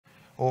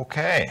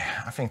Okay,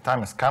 I think time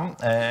has come.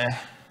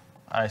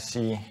 I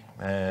see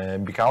a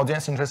big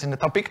audience interested in the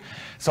topic.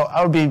 So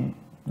I'll be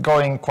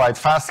going quite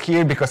fast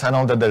here because I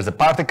know that there's a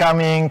party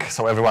coming,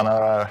 so everyone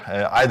are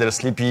either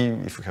sleepy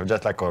if you have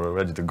jet lag or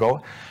ready to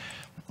go.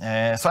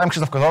 So I'm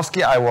Krzysztof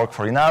Kozlowski, I work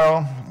for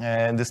Linaro.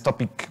 This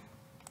topic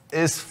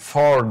is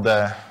for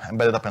the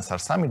Embedded Open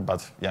Source Summit,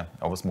 but yeah,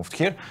 I was moved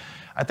here.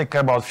 I take care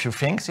about a few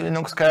things in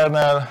Linux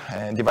kernel,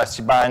 device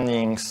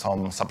binding,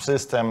 some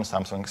subsystems,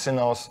 Samsung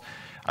Exynos.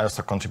 I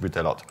also contribute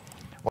a lot.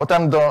 What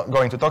I'm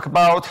going to talk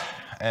about,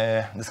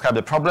 describe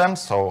the problem,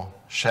 so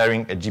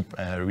sharing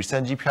a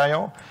reset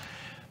GPIO,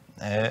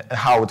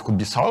 how it could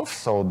be solved,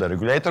 so the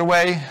regulator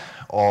way,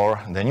 or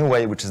the new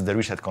way, which is the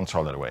reset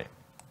controller way.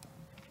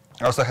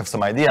 I also have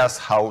some ideas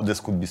how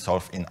this could be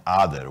solved in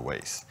other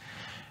ways.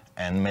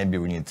 And maybe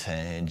we need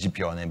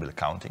GPIO-enabled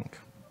counting.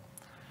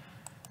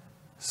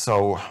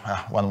 So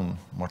one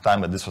more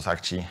time, that this was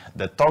actually,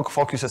 the talk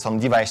focuses on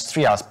device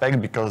tree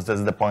aspect because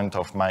that's the point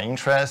of my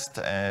interest,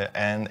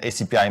 and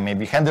ACPI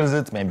maybe handles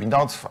it, maybe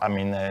not. I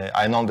mean,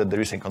 I know that the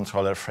reset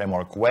controller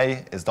framework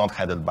way is not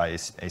handled by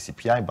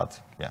ACPI, but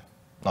yeah,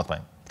 not my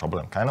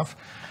problem, kind of.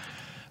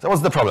 So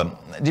what's the problem?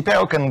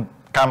 GPIO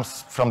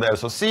comes from the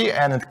SoC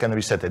and it can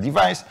reset a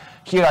device.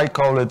 Here I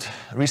call it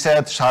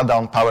reset,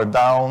 shutdown, power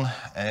down.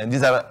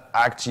 These are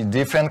actually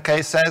different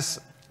cases,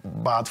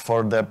 but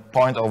for the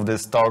point of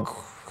this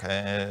talk,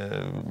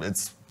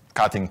 it's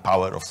cutting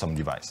power of some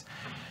device.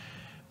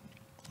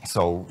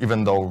 So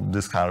even though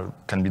this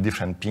can be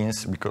different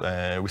pins,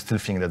 we still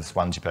think that it's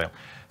one GPIO.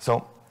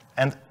 So,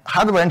 and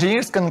hardware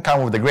engineers can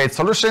come with a great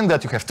solution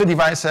that you have two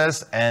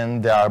devices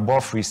and they are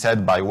both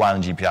reset by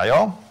one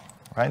GPIO.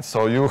 Right?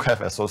 So you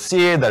have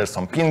SoC, there's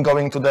some pin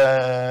going to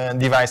the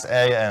device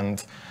A,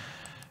 and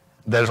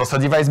there's also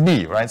device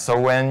B, right? So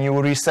when you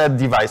reset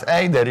device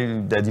A,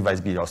 the device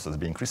B also is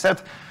being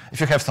reset. If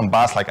you have some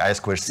bus like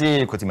I2C,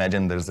 you could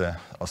imagine there's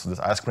also this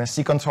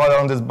I2C controller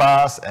on this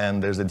bus,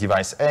 and there's a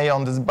device A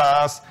on this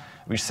bus,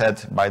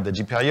 reset by the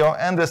GPIO,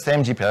 and the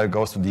same GPIO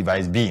goes to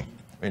device B,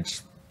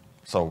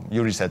 so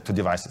you reset two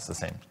devices at the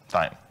same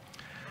time.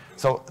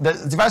 So the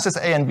devices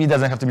A and B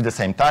doesn't have to be the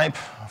same type.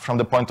 From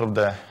the point of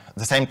the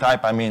same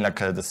type, I mean like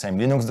the same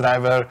Linux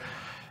driver.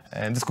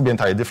 This could be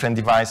entirely different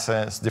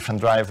devices, different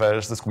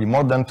drivers. This could be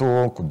more than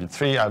two, could be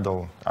three,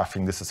 although I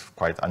think this is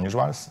quite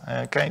unusual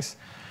case.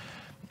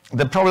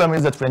 The problem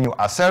is that when you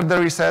assert the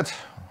reset,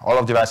 all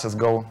of devices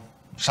go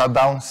shut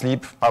down,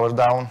 sleep, power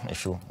down.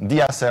 If you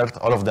de-assert,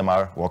 all of them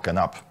are woken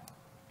up.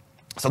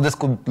 So this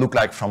could look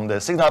like from the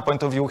signal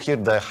point of view here,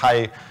 the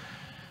high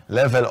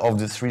level of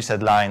this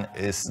reset line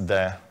is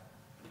the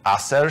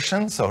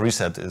assertion. So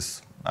reset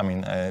is, I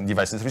mean,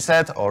 device is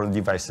reset or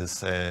device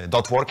is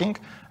not working,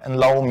 and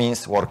low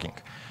means working.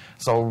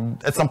 So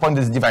at some point,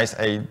 this device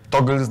A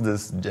toggles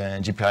this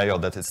GPIO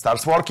that it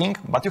starts working,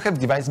 but you have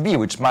device B,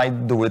 which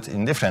might do it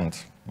in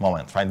different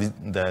moment, right?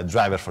 The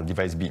driver for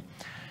device B.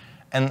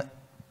 And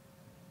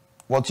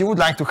what you would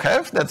like to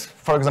have, that,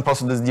 for example,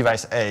 so this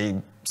device A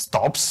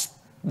stops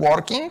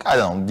working, I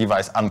don't know,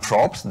 device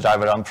unprobes,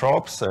 driver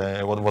unprobes,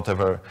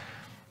 whatever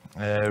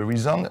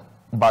reason,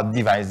 but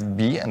device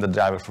B and the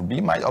driver for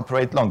B might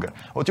operate longer.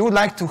 What you would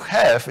like to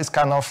have is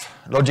kind of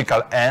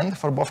logical end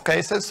for both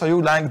cases. So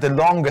you like the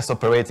longest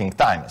operating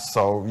times.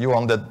 So you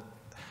want that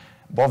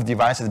both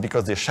devices,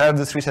 because they share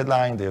this reset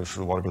line, they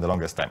should work with the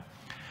longest time.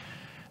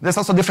 There's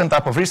also different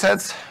type of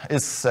resets.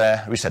 It's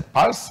reset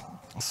pulse.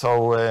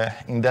 So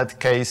in that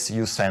case,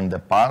 you send the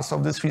pulse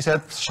of this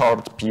reset,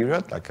 short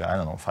period, like, I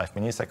don't know, 5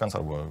 milliseconds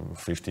or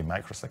 50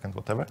 microseconds,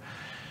 whatever.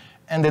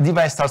 And the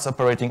device starts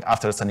operating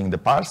after sending the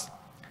pulse.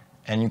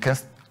 And you can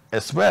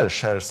as well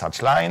share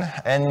such line.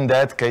 And in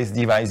that case,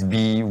 device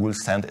B will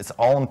send its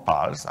own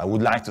pulse. I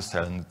would like to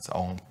send its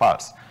own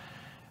pulse.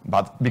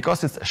 But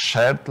because it's a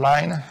shared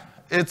line,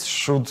 it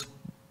should,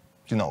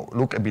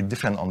 look a bit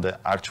different on the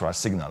actual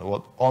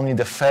signal. Only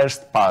the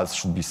first pulse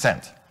should be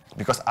sent.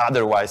 Because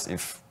otherwise,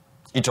 if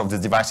each of these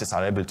devices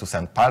are able to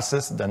send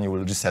pulses, then you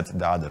will reset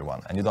the other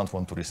one. And you don't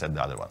want to reset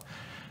the other one.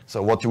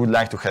 So what you would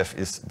like to have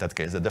is that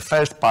case, that the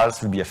first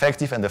pulse will be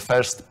effective and the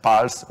first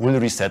pulse will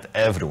reset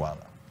everyone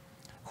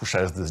who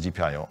shares this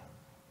GPIO.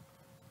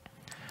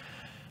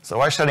 So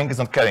why sharing is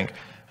not caring?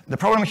 The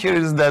problem here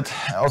is that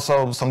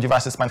also some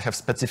devices might have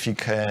specific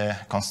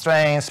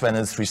constraints. When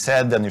it's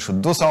reset, then you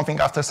should do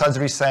something after such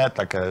reset,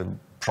 like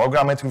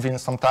program it within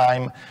some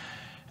time.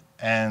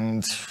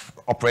 And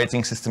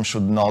operating system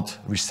should not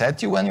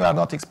reset you when you are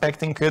not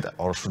expecting it,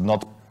 or should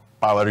not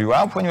power you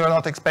up when you are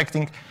not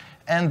expecting.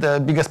 And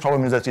the biggest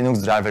problem is that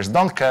Linux drivers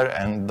don't care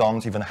and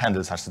don't even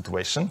handle such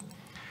situation.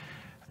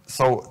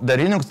 So the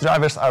Linux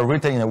drivers are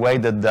written in a way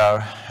that they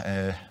are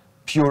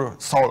pure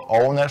sole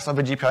owners of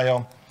a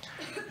GPIO,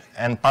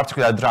 and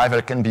particular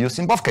driver can be used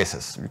in both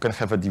cases. You can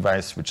have a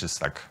device which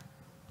is like,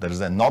 there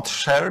is a not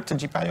shared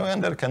GPIO,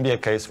 and there can be a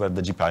case where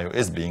the GPIO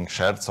is being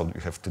shared, so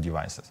you have two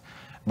devices.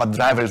 But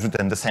driver is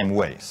written the same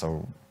way,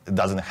 so it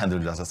doesn't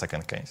handle it as a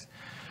second case.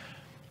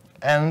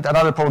 And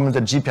another problem is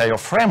the GPIO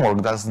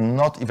framework does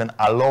not even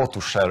allow to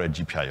share a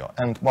GPIO,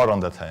 and more on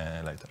that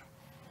later.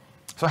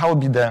 So how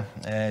would be the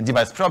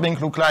device probing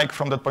look like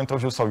from that point of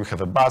view? So you have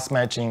a bus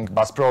matching,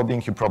 bus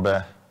probing, you probe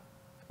a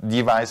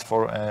device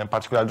for a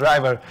particular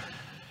driver.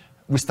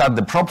 We start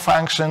the probe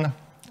function.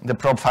 The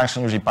probe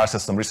function usually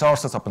parses some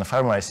resources, open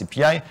firmware,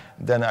 CPI,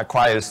 then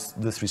acquires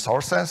these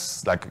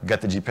resources, like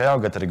get a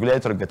GPIO, get a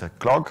regulator, get a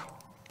clock,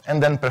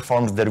 and then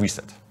performs the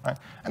reset. Right?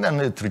 And then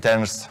it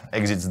returns,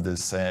 exits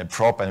this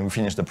probe, and we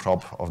finish the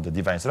probe of the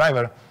device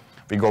driver.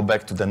 We go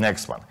back to the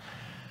next one.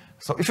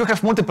 So if you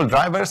have multiple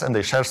drivers and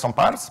they share some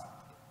parts,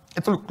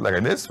 it will look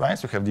like this, right?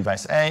 So you have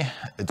device A,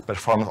 it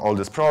performs all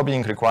this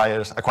probing,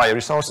 acquire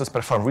resources,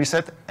 perform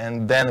reset,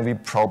 and then we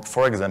probe,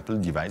 for example,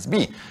 device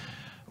B.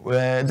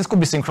 This could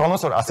be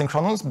synchronous or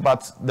asynchronous,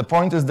 but the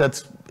point is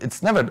that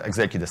it's never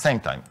exactly the same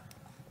time.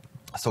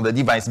 So the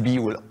device B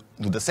will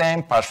do the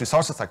same, parse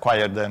resources,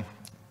 acquire the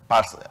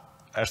parse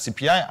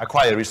RCPI,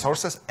 acquire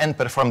resources, and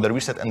perform the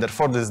reset, and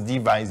therefore this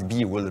device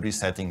B will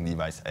resetting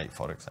device A,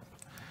 for example.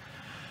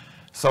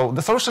 So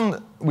the solution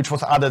which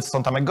was added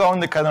some time ago in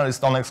the kernel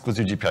is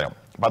non-exclusive GPIO.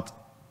 But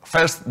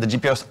first, the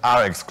GPIOs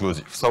are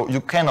exclusive, so you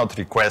cannot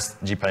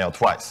request GPIO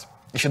twice.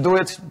 If you do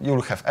it, you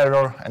will have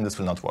error, and this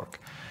will not work.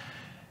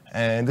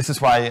 This is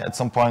why at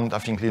some point, I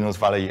think Linus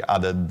Valley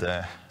added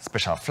the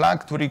special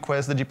flag to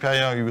request the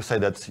GPIO. You will say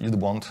that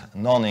you'd want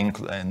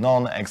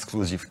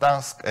non-exclusive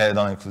task,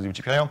 non-exclusive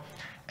GPIO,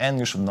 and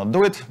you should not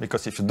do it,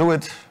 because if you do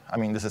it, I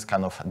mean, this is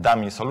kind of a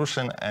dummy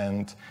solution,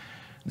 and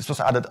this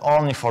was added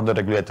only for the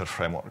regulator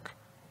framework.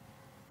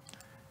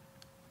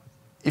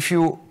 If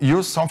you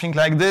use something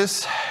like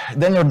this,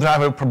 then your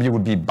driver probably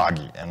would be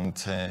buggy, and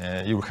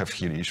you will have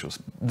here issues.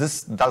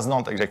 This does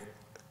not exactly.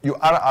 You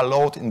are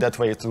allowed in that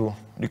way to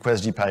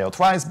request GPIO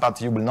twice,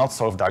 but you will not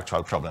solve the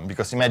actual problem.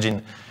 Because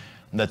imagine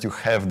that you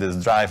have this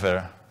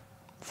driver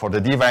for the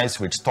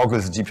device which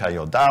toggles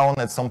GPIO down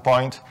at some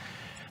point,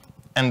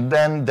 and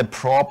then the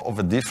probe of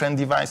a different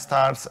device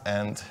starts,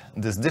 and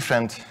this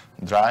different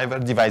driver,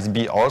 device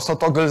B, also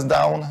toggles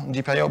down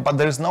GPIO, but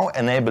there is no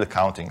enable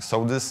counting.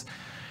 So this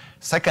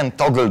second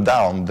toggle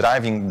down,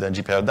 driving the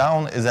GPIO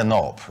down, is a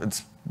no-op.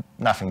 It's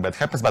nothing bad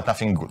happens, but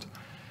nothing good.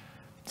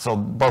 So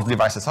both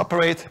devices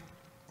operate.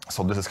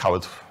 So this is how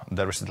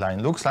the reset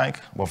line looks like.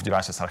 Both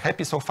devices are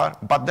happy so far.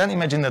 But then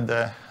imagine that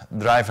the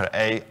driver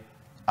A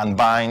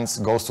unbinds,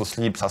 goes to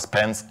sleep,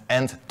 suspends,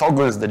 and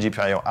toggles the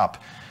GPIO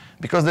up.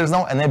 Because there's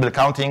no enable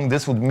counting,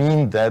 this would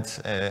mean that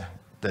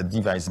the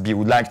device B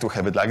would like to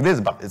have it like this,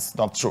 but it's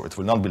not true. It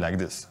will not be like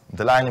this.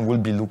 The line will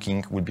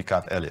be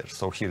cut earlier.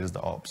 So here is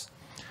the ops.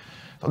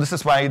 So this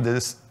is why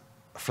this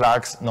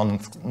flags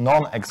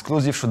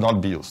non-exclusive should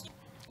not be used.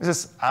 This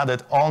is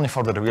added only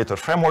for the regulator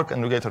framework,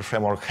 and regulator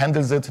framework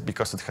handles it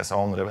because it has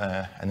own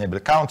enable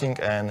counting,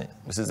 and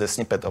this is a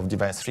snippet of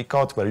device 3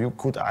 code where you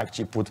could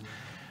actually put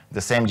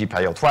the same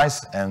GPIO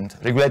twice, and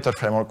regulator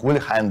framework will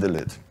handle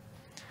it.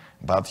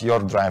 But your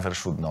driver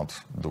should not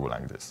do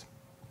like this.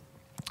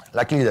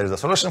 Luckily, there is a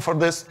solution for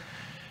this.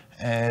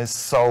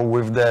 So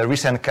with the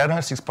recent kernel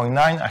 6.9,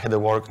 I had the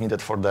work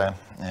needed for the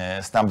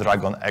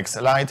Snapdragon X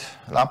Lite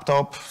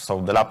laptop.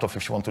 So the laptop,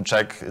 if you want to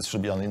check, it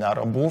should be on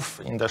Linaro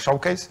booth in the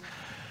showcase.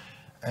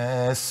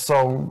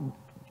 So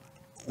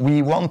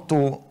we want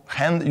to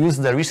use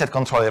the reset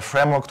controller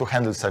framework to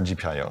handle such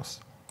GPIOs.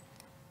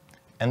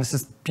 And this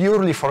is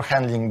purely for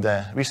handling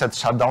the reset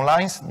shutdown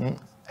lines,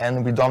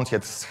 and we don't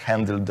yet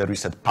handle the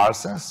reset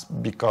parsers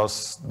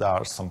because there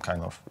are some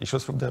kind of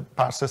issues with the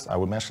parsers. I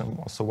will mention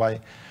also why.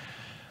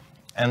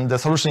 And the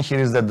solution here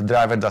is that the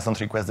driver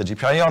doesn't request the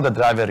GPIO, the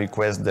driver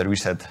requests the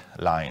reset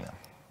line.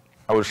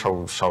 I will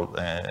show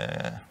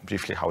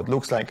briefly how it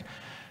looks like.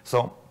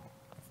 So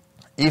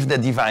if the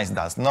device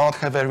does not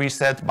have a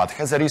reset, but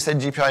has a reset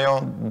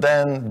GPIO,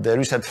 then the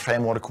reset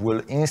framework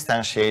will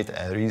instantiate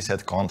a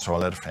reset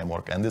controller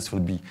framework. And this will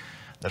be,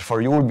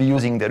 therefore, you will be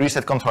using the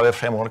reset controller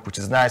framework, which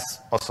is nice,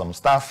 awesome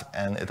stuff,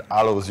 and it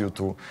allows you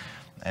to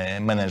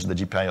manage the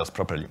GPIOs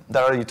properly.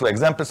 There are 2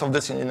 examples of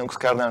this in Linux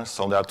kernel.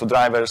 So there are 2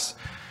 drivers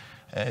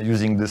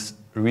using this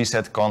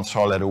reset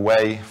controller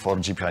way for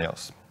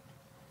GPIOs.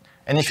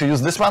 And if you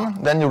use this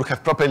one, then you will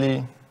have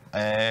properly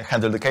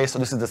handle the case. So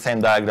this is the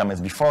same diagram as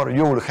before.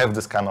 You will have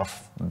this kind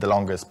of the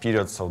longest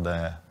period, so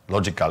the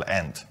logical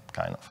end,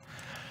 kind of.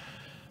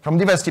 From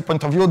device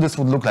point of view, this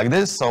would look like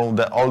this. So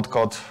the old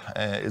code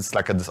is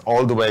like this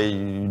all the way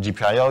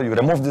GPIO. You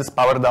remove this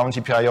power down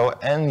GPIO,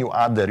 and you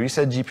add the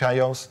reset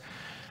GPIOs.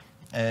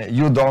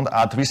 You don't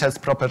add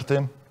resets property.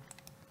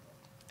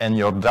 And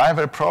your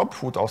driver probe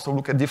would also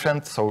look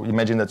different. So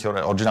imagine that your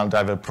original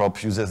driver probe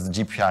uses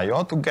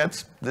GPIO to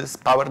get this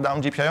power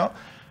down GPIO.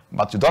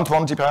 But you don't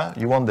want GPIO,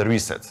 you want the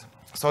reset.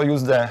 So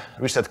use the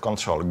reset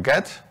control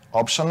get,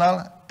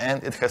 optional,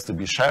 and it has to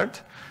be shared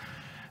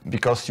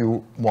because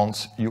you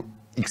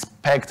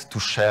expect to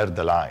share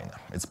the line.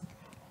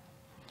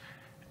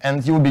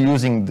 And you'll be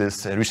using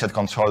this reset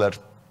controller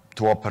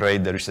to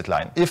operate the reset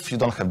line. If you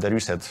don't have the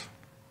reset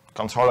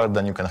controller,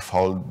 then you can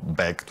fall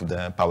back to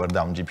the power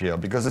down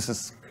GPIO because this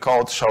is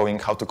code showing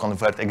how to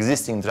convert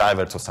existing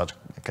driver to such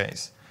a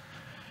case.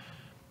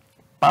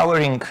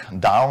 Powering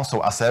down,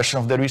 so assertion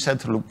of the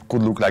reset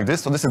could look like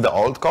this. So this is the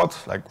old code,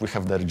 like we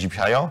have the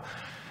GPIO.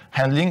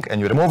 handling, and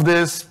you remove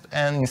this,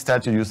 and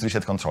instead you use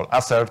reset control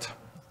assert.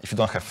 If you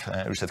don't have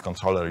a reset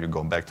controller, you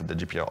go back to the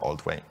GPIO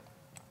old way.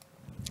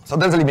 So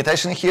there's a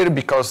limitation here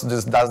because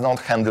this does not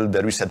handle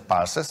the reset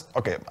parses.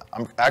 Okay,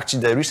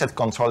 actually the reset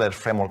controller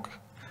framework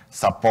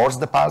supports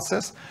the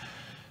parses.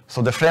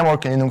 So the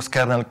framework in Linux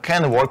kernel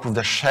can work with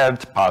the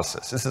shared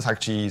parses. This is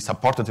actually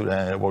supported,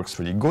 works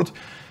really good.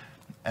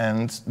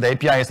 And the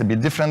API is a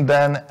bit different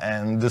then,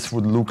 and this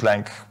would look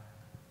like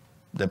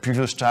the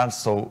previous chart.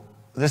 So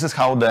this is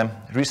how the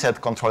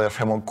reset controller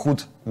framework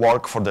could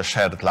work for the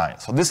shared line.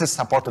 So this is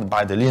supported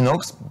by the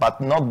Linux, but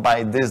not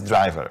by this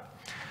driver.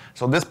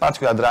 So this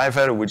particular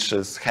driver, which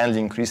is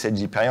handling reset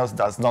GPIOs,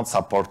 does not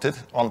support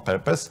it on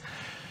purpose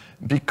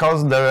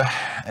because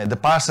the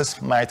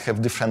parses might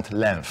have different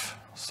length.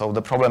 So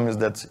the problem is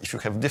that if you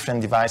have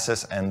different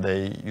devices and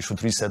you should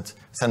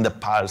send the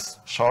parse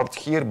short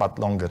here but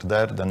longer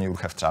there, then you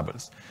have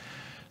troubles.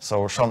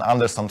 So Sean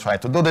Anderson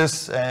tried to do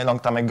this a long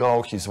time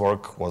ago. His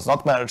work was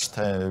not merged,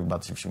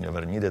 but if you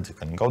ever need it, you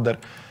can go there.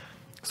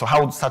 So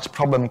how such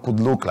problem could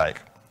look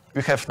like?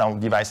 You have now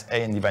device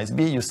A and device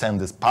B, you send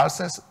these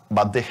parses,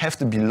 but they have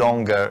to be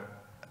longer,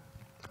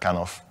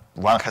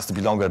 one has to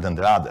be longer than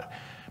the other.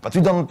 But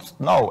we don't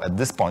know at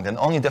this point, and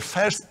only the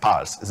first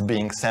parse is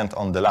being sent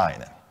on the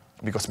line,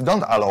 because we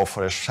don't allow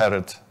for a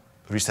shared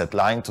reset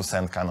line to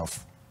send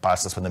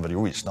parses whenever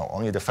you wish. No,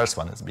 only the first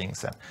one is being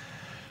sent.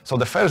 So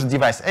the first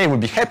device A will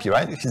be happy,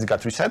 right? He's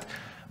got reset,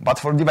 but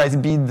for device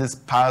B, this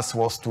parse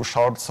was too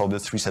short, so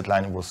this reset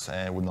line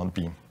would not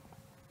be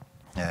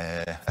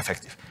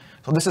effective.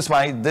 So this is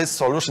why this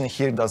solution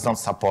here does not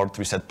support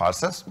reset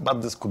parses,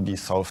 but this could be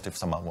solved if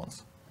someone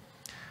wants.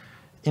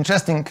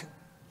 Interesting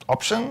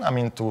option,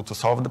 to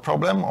solve the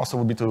problem also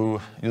would be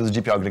to use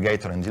GPIO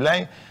aggregator and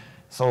delay.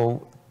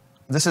 So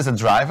this is a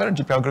driver,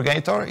 GPIO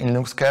aggregator in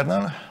Linux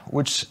kernel,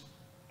 which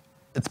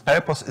its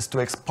purpose is to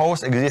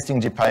expose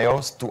existing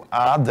GPIOs to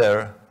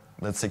other,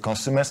 let's say,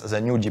 consumers as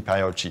a new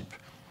GPIO chip.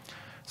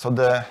 So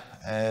the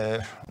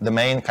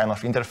main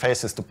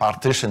interface is to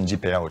partition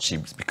GPIO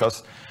chips,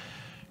 because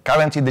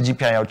currently the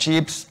GPIO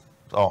chips,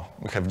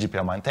 we have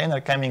GPIO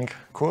maintainer coming,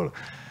 cool.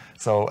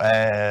 So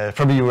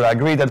probably you will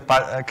agree that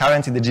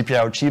currently the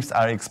GPIO chips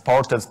are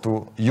exported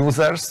to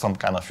users, some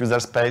kind of user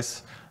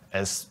space,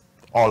 as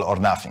all or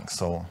nothing.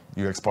 So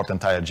you export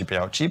entire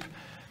GPIO chip.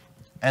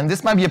 And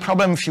this might be a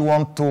problem if you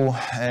want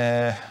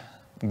to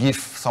give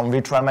some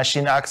virtual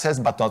machine access,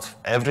 but not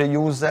every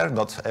user in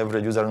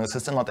the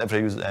system, not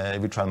every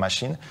virtual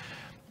machine.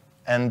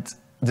 And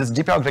this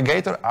GPIO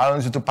aggregator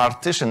allows you to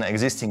partition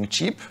existing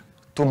chip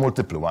to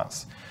multiple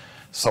ones.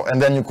 So,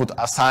 and then you could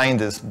assign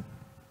this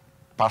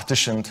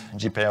partitioned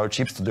GPIO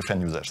chips to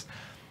different users.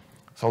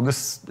 So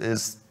this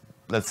is,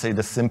 let's say,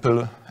 the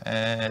simple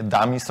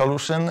dummy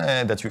solution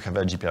that you have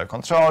a GPIO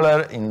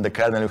controller. In the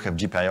kernel, you have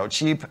GPIO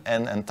chip,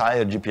 and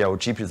entire GPIO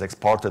chip is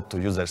exported to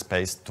user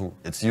space to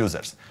its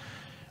users.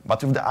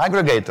 But with the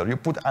aggregator, you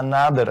put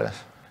another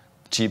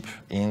chip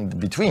in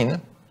between,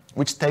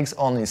 which takes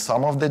only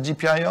some of the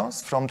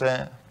GPIOs from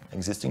the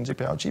existing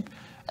GPIO chip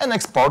and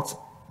exports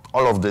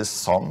all of this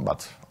some,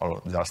 but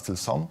there are still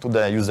some, to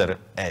the user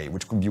A,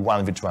 which could be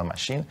one virtual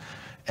machine.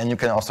 And you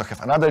can also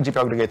have another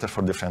GPIO aggregator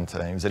for different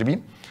user B.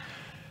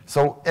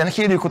 So, and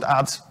here you could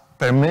add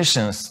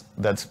permissions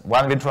that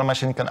one virtual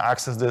machine can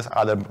access this,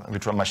 other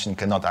virtual machine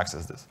cannot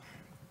access this.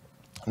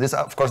 This,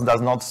 of course,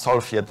 does not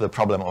solve yet the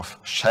problem of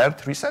shared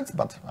resets,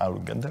 but I will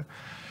get there.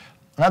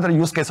 Another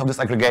use case of this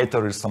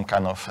aggregator is some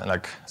kind of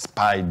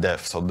spy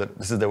def. So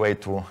this is the way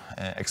to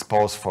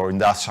expose for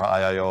industrial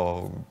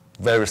IIO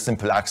very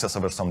simple access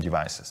over some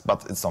devices,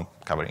 but it's not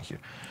covering here.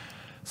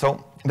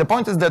 So the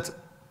point is that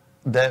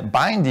the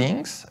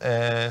bindings,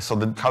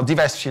 how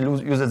device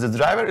uses the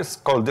driver is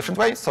called different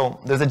ways. So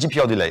there's a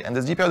GPIO delay, and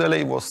this GPIO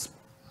delay was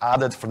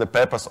added for the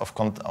purpose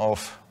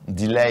of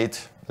delayed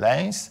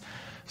lanes.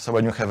 So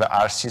when you have an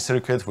RC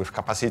circuit with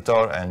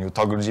capacitor and you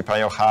toggle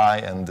GPIO high,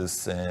 and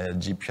this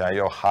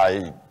GPIO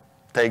high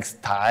takes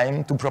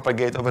time to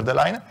propagate over the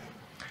line.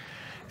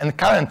 And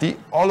currently,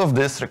 all of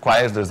this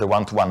requires there's a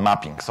one-to-one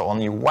mapping. So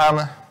only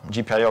one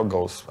GPIO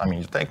goes,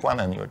 you take one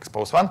and you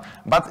expose one,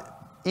 but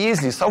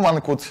easily someone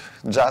could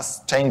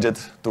just change it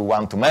to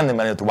one-to-many,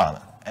 many-to-one.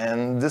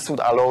 And this would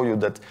allow you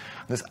that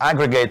this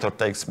aggregator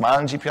takes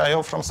one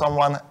GPIO from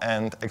someone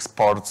and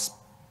exports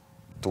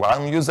to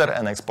one user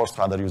and exports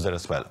to other user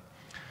as well.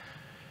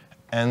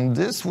 And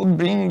this would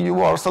bring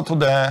you also to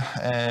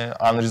the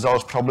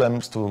unresolved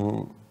problems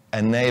to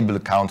enable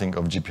counting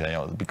of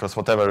GPIOs, because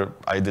whatever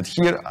I did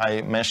here,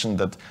 I mentioned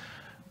that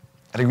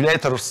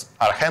regulators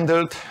are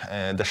handled,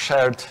 the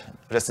shared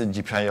reset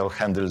GPIO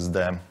handles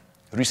the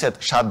reset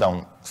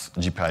shutdown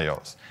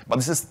GPIOs. But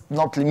this is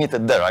not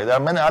limited there, right? There are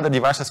many other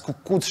devices who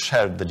could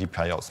share the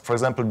GPIOs. For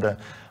example, the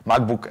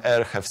MacBook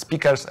Air have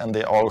speakers, and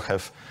they all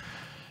have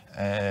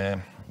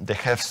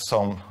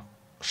some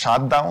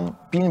shutdown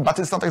pin, but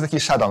it's not exactly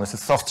shutdown, it's a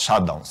soft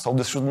shutdown. So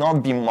this should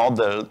not be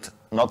modeled,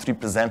 not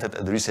represented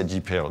as reset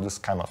GPIO. This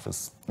kind of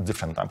is a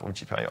different type of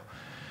GPIO.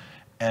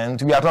 And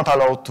we are not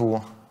allowed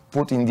to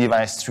put in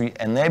device 3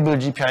 enable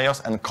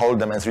GPIOs and call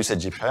them as reset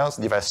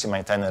GPIOs. Device 3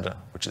 maintainer,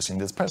 which is in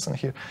this person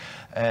here,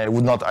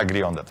 would not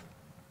agree on that.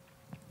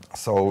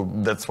 So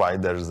that's why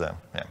there's a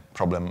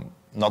problem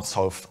not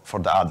solved for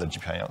the other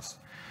GPIOs.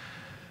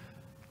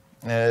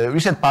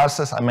 Reset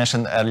parsers, I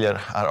mentioned earlier,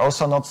 are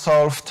also not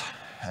solved.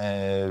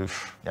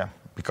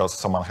 Because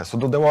someone has to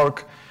do the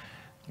work.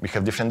 We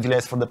have different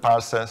delays for the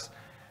parsers.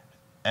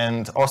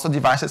 And also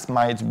devices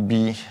might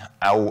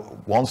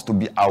want to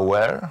be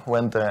aware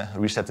when the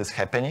reset is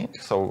happening.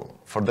 So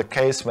for the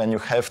case when you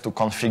have to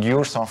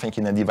configure something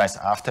in a device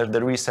after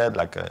the reset,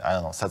 like, I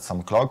don't know, set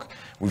some clock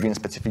within a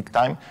specific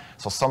time.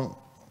 So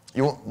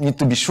you need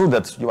to be sure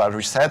that you are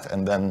reset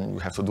and then you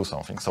have to do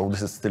something. So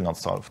this is still not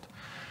solved.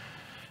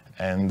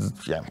 And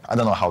I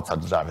don't know how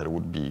such driver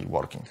would be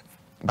working.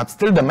 But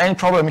still the main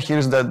problem here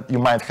is that you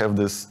might have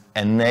this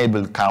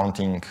enable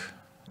counting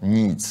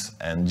needs,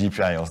 and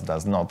GPIOs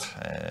does not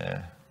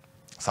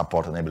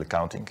support enable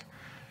counting.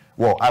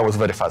 Whoa, I was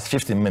very fast,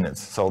 15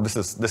 minutes. So this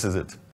is it.